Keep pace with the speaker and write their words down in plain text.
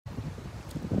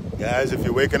Guys, if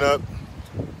you're waking up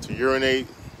to urinate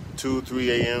 2,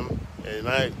 3 a.m., it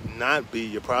might not be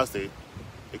your prostate.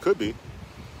 It could be.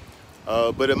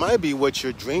 But it might be what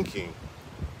you're drinking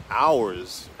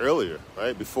hours earlier,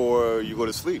 right? Before you go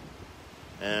to sleep.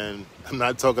 And I'm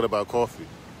not talking about coffee.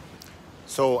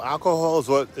 So alcohol is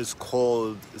what is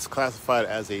called, it's classified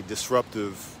as a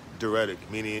disruptive diuretic,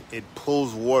 meaning it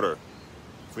pulls water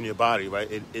from your body, right?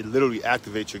 It literally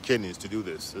activates your kidneys to do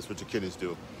this. That's what your kidneys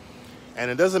do. And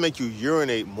it doesn't make you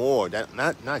urinate more.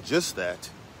 Not just that.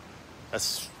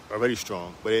 That's already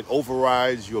strong. But it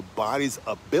overrides your body's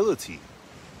ability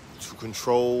to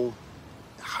control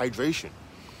hydration.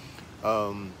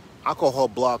 Alcohol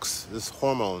blocks this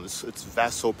hormone. It's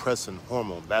vasopressin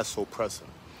hormone, vasopressin.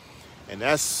 And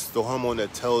that's the hormone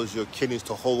that tells your kidneys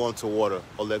to hold on to water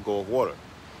or let go of water.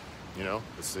 You know,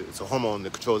 it's a hormone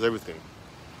that controls everything.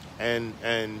 And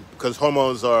because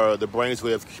hormones are the brain's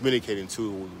way of communicating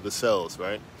to the cells,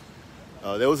 right?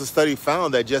 There was a study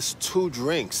found that just 2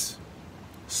 drinks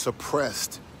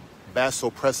suppressed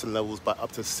vasopressin levels by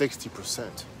up to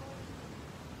 60%.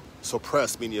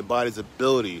 Suppressed meaning your body's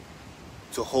ability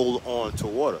to hold on to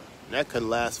water. And that can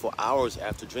last for hours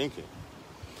after drinking.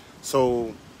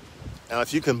 So now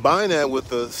if you combine that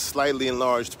with a slightly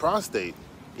enlarged prostate,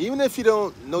 even if you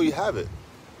don't know you have it,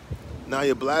 now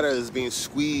your bladder is being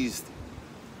squeezed.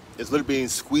 It's literally being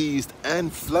squeezed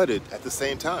and flooded at the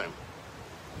same time.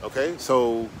 Okay,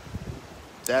 so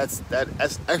that's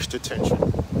extra tension,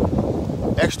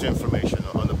 extra inflammation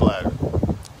on the bladder,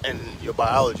 and your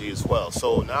biology as well.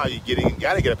 So now you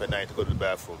gotta get up at night to go to the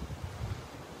bathroom.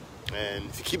 And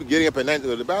if you keep getting up at night to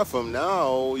go to the bathroom,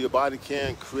 now your body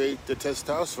can't create the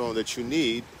testosterone that you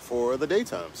need for the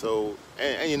daytime. So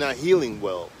and you're not healing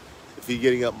well if you're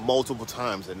getting up multiple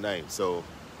times at night. So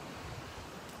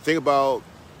think about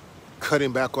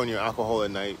cutting back on your alcohol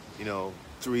at night,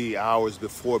 3 hours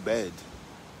before bed.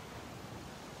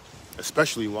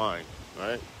 Especially wine,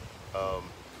 right?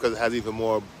 Because it has even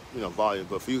more, volume.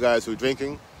 But for you guys who are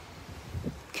drinking,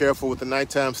 careful with the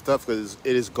nighttime stuff because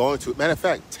it is going to, matter of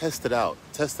fact, test it out.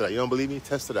 Test it out. You don't believe me?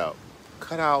 Test it out.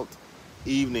 Cut out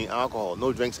evening alcohol.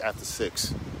 No drinks after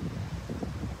 6.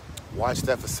 Watch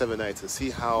that for 7 nights and see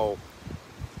how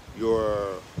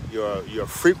your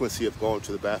frequency of going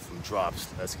to the bathroom drops.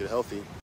 Let's get healthy.